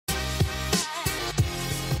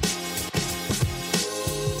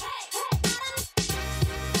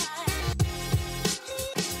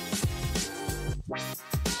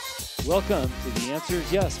Welcome to the Answer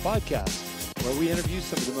is Yes podcast, where we interview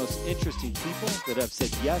some of the most interesting people that have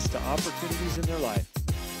said yes to opportunities in their life.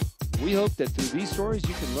 We hope that through these stories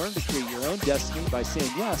you can learn to create your own destiny by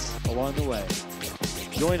saying yes along the way.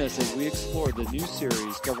 Join us as we explore the new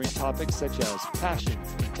series covering topics such as passion,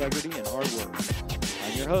 integrity, and hard work.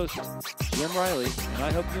 I'm your host, Jim Riley, and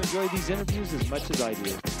I hope you enjoy these interviews as much as I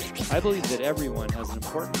do. I believe that everyone has an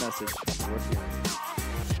important message worth hearing.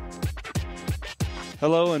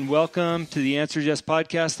 Hello and welcome to the Answer Yes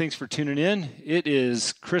podcast. Thanks for tuning in. It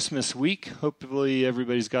is Christmas week. Hopefully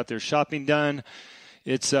everybody's got their shopping done.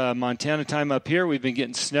 It's Montana time up here. We've been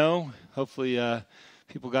getting snow. Hopefully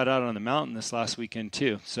people got out on the mountain this last weekend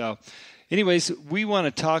too. So anyways, we want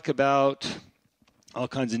to talk about all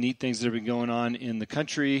kinds of neat things that have been going on in the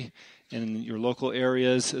country and in your local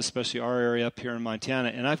areas, especially our area up here in Montana.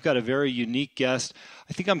 And I've got a very unique guest.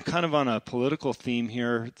 I think I'm kind of on a political theme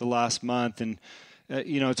here the last month, and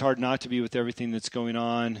it's hard not to be with everything that's going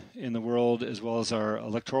on in the world, as well as our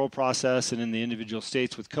electoral process and in the individual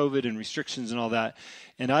states with COVID and restrictions and all that.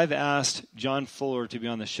 And I've asked John Fuller to be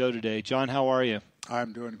on the show today. John, how are you?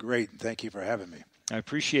 I'm doing great, and thank you for having me. I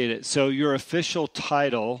appreciate it. So your official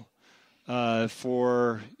title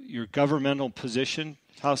for your governmental position,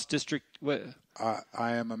 House District, what?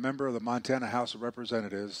 I am a member of the Montana House of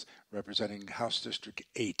Representatives, representing House District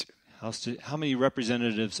 8. How many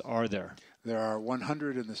representatives are there? There are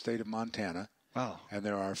 100 in the state of Montana. Wow. And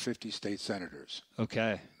there are 50 state senators.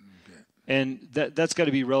 Okay. And that's got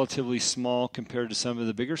to be relatively small compared to some of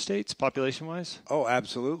the bigger states, population-wise? Oh,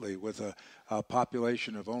 absolutely. With a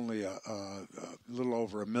population of only a little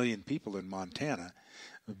over 1 million people in Montana,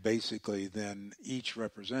 basically, then each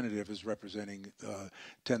representative is representing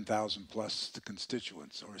 10,000 plus the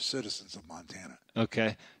constituents or citizens of Montana.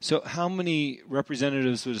 Okay. So how many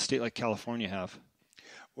representatives would a state like California have?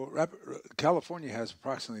 Well, California has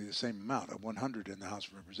approximately the same amount of 100 in the House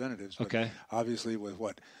of Representatives. But okay. Obviously, with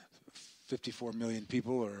 54 million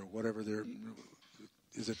people or whatever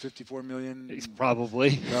is it 54 million? It's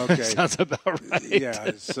probably. Okay. Sounds about right.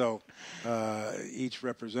 Yeah. So each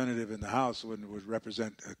representative in the House would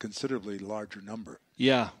represent a considerably larger number.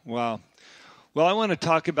 Yeah. Wow. Well, I want to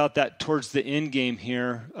talk about that towards the end game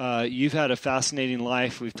here. You've had a fascinating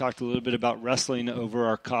life. We've talked a little bit about wrestling over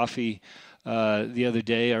our coffee the other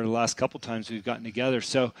day, or the last couple times we've gotten together.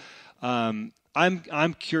 So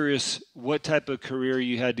I'm curious what type of career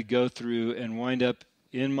you had to go through and wind up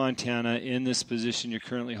in Montana in this position you're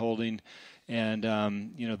currently holding, and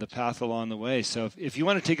the path along the way. So if you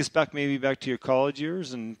want to take us back to your college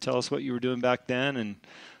years and tell us what you were doing back then.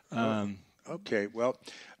 And okay, well,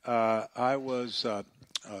 I was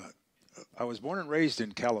born and raised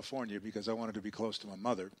in California because I wanted to be close to my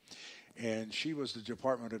mother. And she was the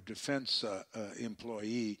Department of Defense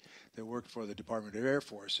employee that worked for the Department of Air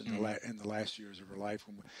Force in the last years of her life.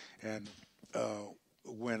 And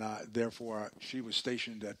she was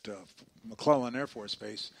stationed at McClellan Air Force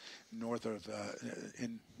Base, north of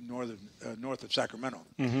Sacramento.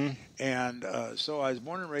 Mm-hmm. And so I was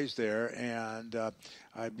born and raised there, and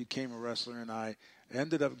I became a wrestler, and I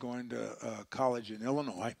ended up going to college in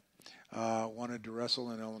Illinois. Wanted to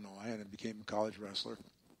wrestle in Illinois, and I became a college wrestler.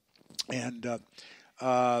 And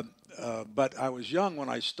but I was young when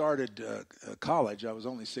I started college. I was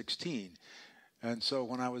only 16, and so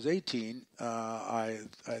when I was 18, I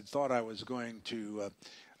thought I was going to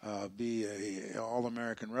be an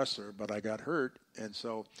All-American wrestler, but I got hurt, and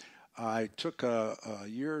so I took a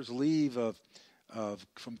year's leave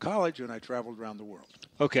from college, and I traveled around the world.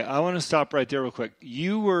 Okay, I want to stop right there real quick.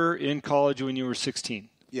 You were in college when you were 16.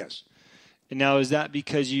 Yes. And now is that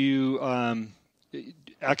because you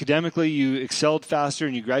academically you excelled faster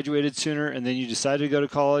and you graduated sooner, and then you decided to go to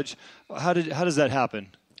college? How does that happen?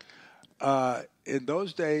 In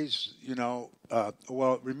those days,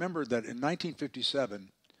 remember that in 1957,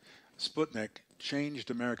 Sputnik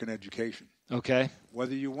changed American education. Okay.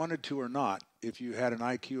 Whether you wanted to or not, if you had an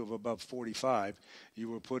IQ of above 45, you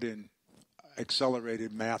were put in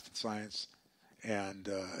accelerated math, science, and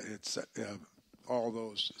all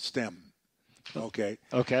those STEM. Okay.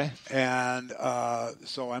 Okay. And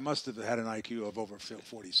so I must have had an IQ of over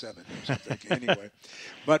 47 or something. Anyway,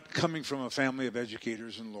 but coming from a family of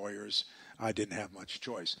educators and lawyers, I didn't have much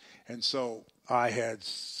choice. And so I had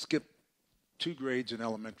skipped 2 grades in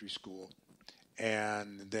elementary school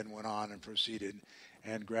and then went on and proceeded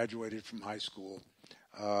and graduated from high school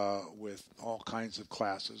with all kinds of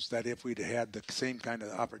classes that if we'd had the same kind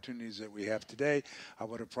of opportunities that we have today, I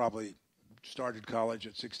would have probably started college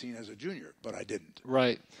at 16 as a junior, but I didn't.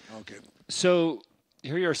 Right. Okay. So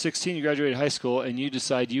here you are 16, you graduated high school, and you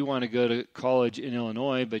decide you want to go to college in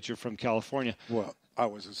Illinois, but you're from California. Well, I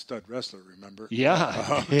was a stud wrestler, remember?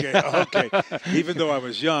 Yeah. Okay. Even though I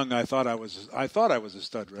was young, I thought I was a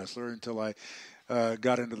stud wrestler until I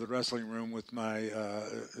got into the wrestling room with my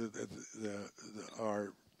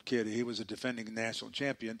our kid. He was a defending national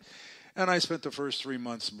champion, and I spent the first 3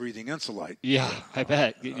 months breathing Insulite. Yeah, I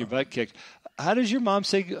bet. Getting your butt kicked. How does your mom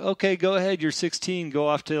say, okay, go ahead, you're 16, go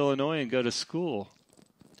off to Illinois and go to school?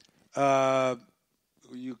 If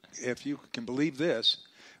you can believe this,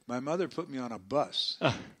 my mother put me on a bus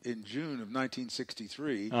in June of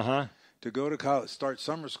 1963 to go to college, start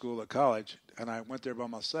summer school at college, and I went there by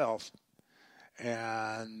myself.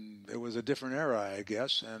 And it was a different era, I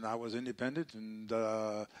guess, and I was independent and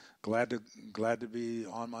glad to be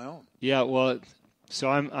on my own. Yeah, well, so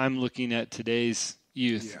I'm looking at today's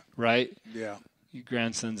youth, right? Yeah. Your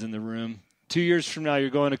grandson's in the room. 2 years from now, you're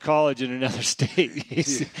going to college in another state.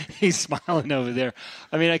 He's smiling over there.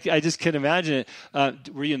 I mean, I just can't imagine it.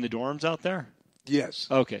 Were you in the dorms out there? Yes.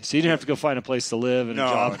 Okay, so you didn't have to go find a place to live and a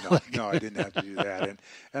job. No, I didn't have to do that.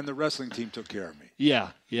 And the wrestling team took care of me. Yeah.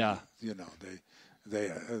 You know,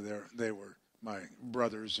 they were my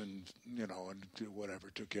brothers, and whatever,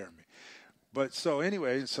 took care of me. But so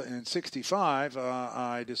anyway, in '65,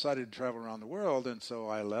 I decided to travel around the world, and so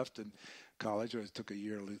I left in college. I took a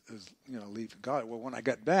year, leave from college. Well, when I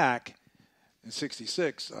got back in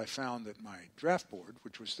 '66, I found that my draft board,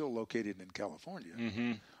 which was still located in California,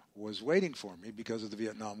 was waiting for me because of the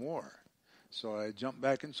Vietnam War. So I jumped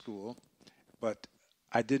back in school, but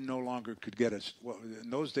I no longer could get what in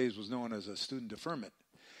those days was known as a student deferment.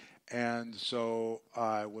 And so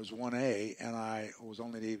I was 1A, and I was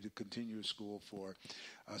only able to continue school for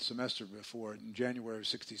a semester before. In January of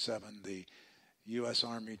 '67, the U.S.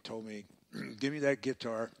 Army told me, give me that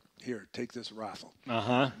guitar. Here, take this rifle.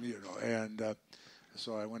 And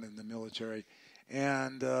so I went in the military.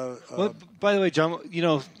 And well, by the way, John,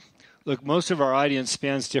 look, most of our audience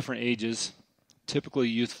spans different ages, typically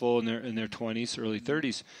youthful in their 20s, early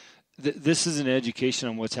 30s. This is an education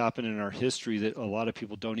on what's happened in our history that a lot of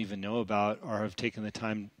people don't even know about or have taken the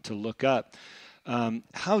time to look up.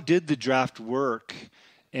 How did the draft work?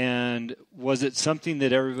 And was it something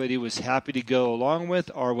that everybody was happy to go along with,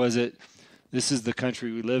 or was it, this is the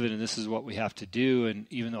country we live in and this is what we have to do, and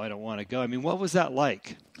even though I don't want to go? I mean, what was that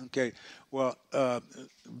like? Okay. Well,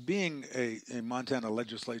 being a Montana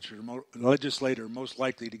legislator, most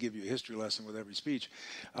likely to give you a history lesson with every speech,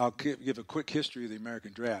 I'll give a quick history of the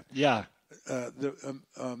American draft. Yeah.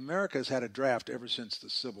 America's had a draft ever since the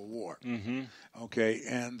Civil War. Okay,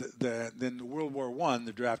 and then World War I,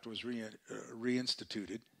 the draft was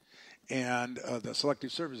reinstituted, and the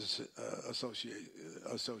Selective Services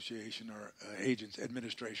Association or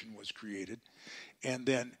administration was created, and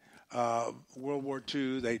then World War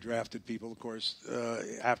II, they drafted people. Of course,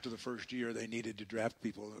 after the first year, they needed to draft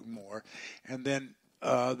people more. And then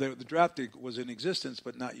the draft was in existence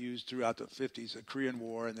but not used throughout the 50s, the Korean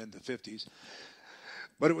War, and then the 50s.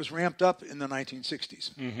 But it was ramped up in the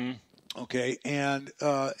 1960s. Okay, and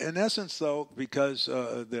in essence, though, because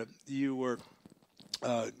you were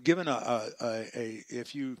given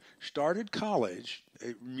if you started college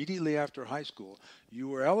immediately after high school, you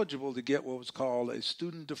were eligible to get what was called a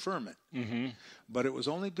student deferment. But it was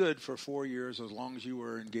only good for 4 years as long as you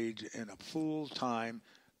were engaged in a full-time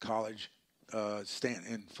college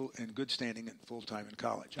in good standing and full-time in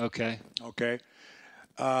college. Okay.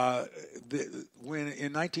 When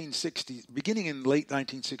in 1960, beginning in late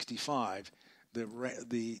 1965,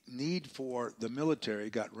 the need for the military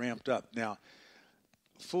got ramped up. Now,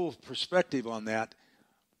 full perspective on that,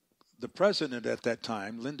 the president at that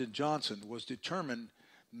time, Lyndon Johnson, was determined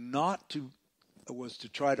to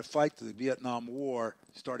try to fight the Vietnam War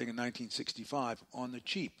starting in 1965 on the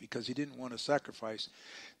cheap, because he didn't want to sacrifice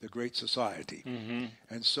the Great Society.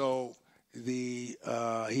 And so he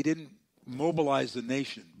didn't mobilize the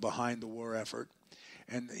nation behind the war effort,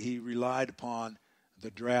 and he relied upon the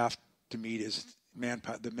draft to meet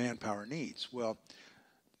the manpower needs. Well,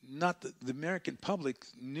 the American public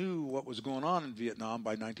knew what was going on in Vietnam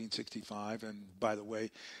by 1965, and by the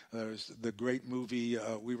way, there's the great movie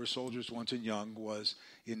We Were Soldiers Once and Young was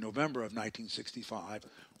in November of 1965,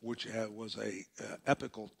 which was a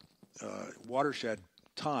epical watershed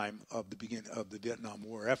time of the beginning of the Vietnam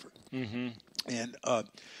War effort. And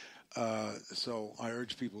so I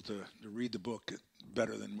urge people to read the book.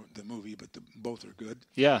 Better than the movie, but both are good.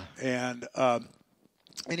 Yeah. And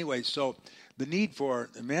anyway, so the need for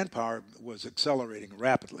manpower was accelerating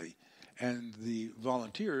rapidly, and the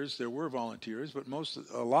volunteers. There were volunteers, but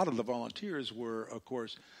a lot of the volunteers were, of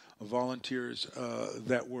course, volunteers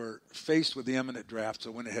that were faced with the imminent draft,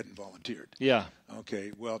 so went ahead and volunteered. Yeah.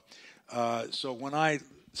 Okay. Well, so when I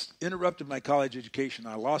interrupted my college education.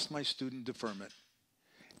 I lost my student deferment,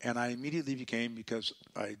 and I immediately became, because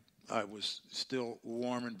I was still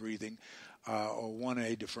warm and breathing, a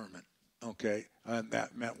 1A deferment. Okay, and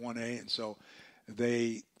that meant 1A, and so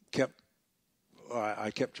they kept.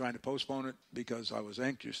 I kept trying to postpone it because I was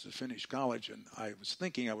anxious to finish college, and I was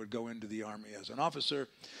thinking I would go into the Army as an officer,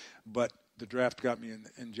 but the draft got me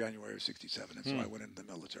in January of '67, and so I went into the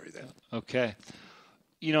military then. Okay.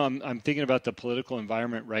 You know, I'm thinking about the political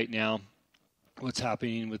environment right now, what's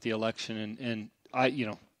happening with the election, and I, you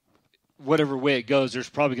know, whatever way it goes, there's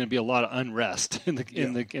probably going to be a lot of unrest in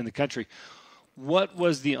the country. What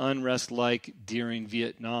was the unrest like during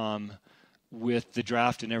Vietnam, with the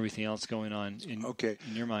draft and everything else going on in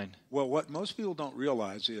your mind? Well, what most people don't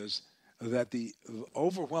realize is that the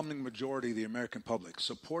overwhelming majority of the American public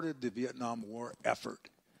supported the Vietnam War effort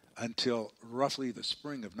until roughly the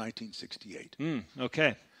spring of 1968.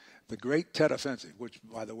 Okay. The Great Tet Offensive, which,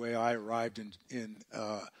 by the way, I arrived in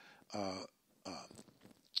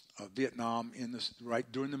Vietnam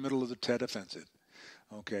right during the middle of the Tet Offensive.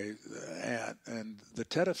 Okay, and the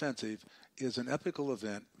Tet Offensive is an epical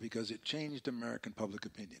event because it changed American public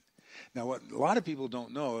opinion. Now, what a lot of people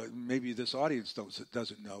don't know, maybe this audience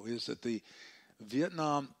doesn't know, is that the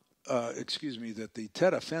that the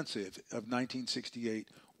Tet Offensive of 1968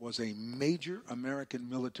 was a major American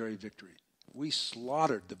military victory. We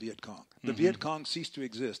slaughtered the Viet Cong. The Viet Cong ceased to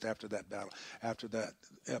exist after that battle, after that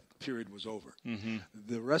period was over.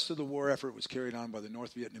 The rest of the war effort was carried on by the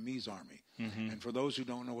North Vietnamese Army. And for those who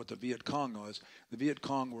don't know what the Viet Cong was, the Viet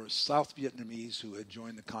Cong were South Vietnamese who had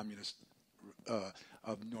joined the communist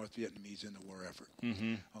of North Vietnamese in the war effort.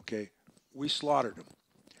 Okay, we slaughtered them.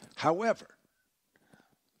 However,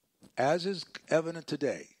 as is evident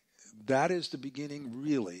today, that is the beginning,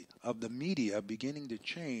 really, of the media beginning to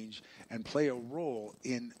change and play a role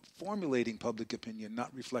in formulating public opinion,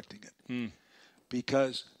 not reflecting it.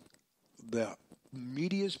 Because the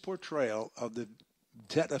media's portrayal of the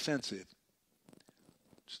Tet Offensive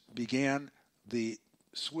began the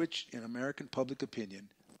switch in American public opinion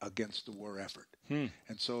against the war effort. And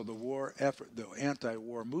so the war effort, the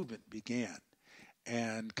anti-war movement began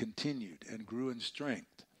and continued and grew in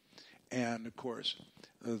strength. And, of course,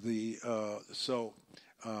 in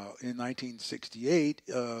 1968,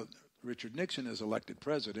 Richard Nixon is elected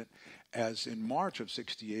president, as in March of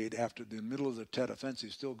 68, after the middle of the Tet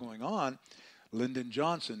Offensive still going on, Lyndon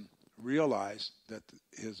Johnson realized that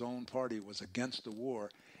his own party was against the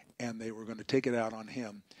war, and they were going to take it out on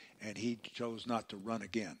him, and he chose not to run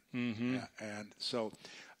again. And so,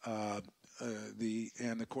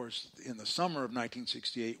 and of course, in the summer of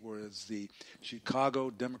 1968 was the Chicago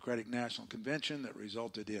Democratic National Convention that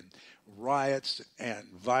resulted in riots and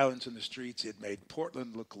violence in the streets. It made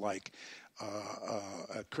Portland look like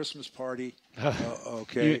a Christmas party.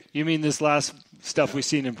 Okay, you mean this last stuff we've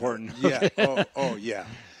seen in Portland? Yeah. Yeah.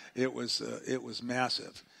 It was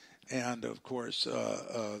massive, and of course,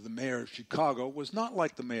 the mayor of Chicago was not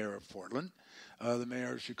like the mayor of Portland. The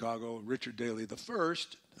mayor of Chicago, Richard Daley I,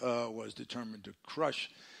 was determined to crush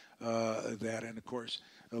that. And, of course,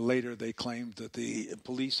 later they claimed that the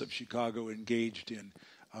police of Chicago engaged in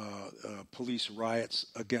police riots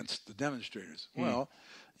against the demonstrators. Well,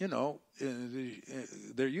 you know,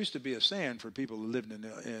 there used to be a saying for people who lived in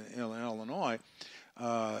Illinois,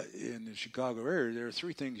 in the Chicago area, there are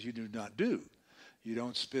three things you do not do. You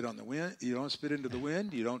don't spit on the wind. You don't spit into the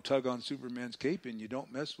wind. You don't tug on Superman's cape, and you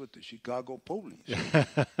don't mess with the Chicago police.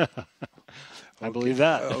 I believe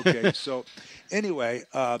that. Okay. So, anyway,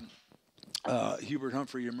 Hubert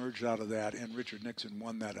Humphrey emerged out of that, and Richard Nixon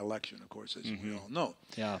won that election, of course, as we all know.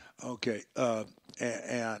 Yeah. Okay.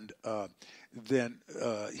 Then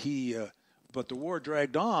he. But the war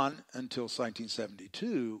dragged on until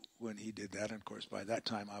 1972 when he did that. And, of course, by that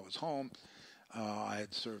time I was home. I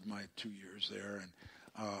had served my 2 years there, and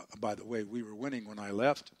by the way, we were winning when I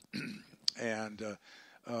left. And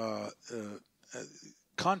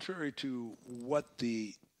contrary to what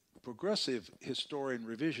the progressive historian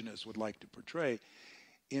revisionists would like to portray,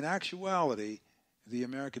 in actuality, the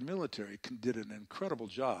American military did an incredible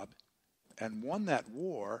job and won that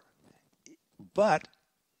war, but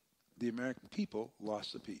the American people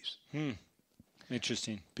lost the peace.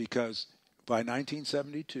 Interesting. Because by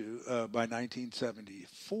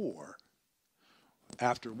 1974,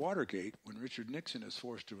 after Watergate, when Richard Nixon is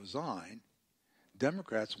forced to resign,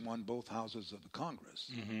 Democrats won both houses of the Congress.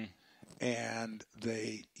 And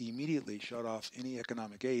they immediately shut off any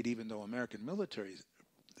economic aid, even though American military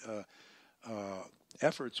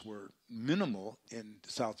efforts were minimal in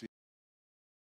South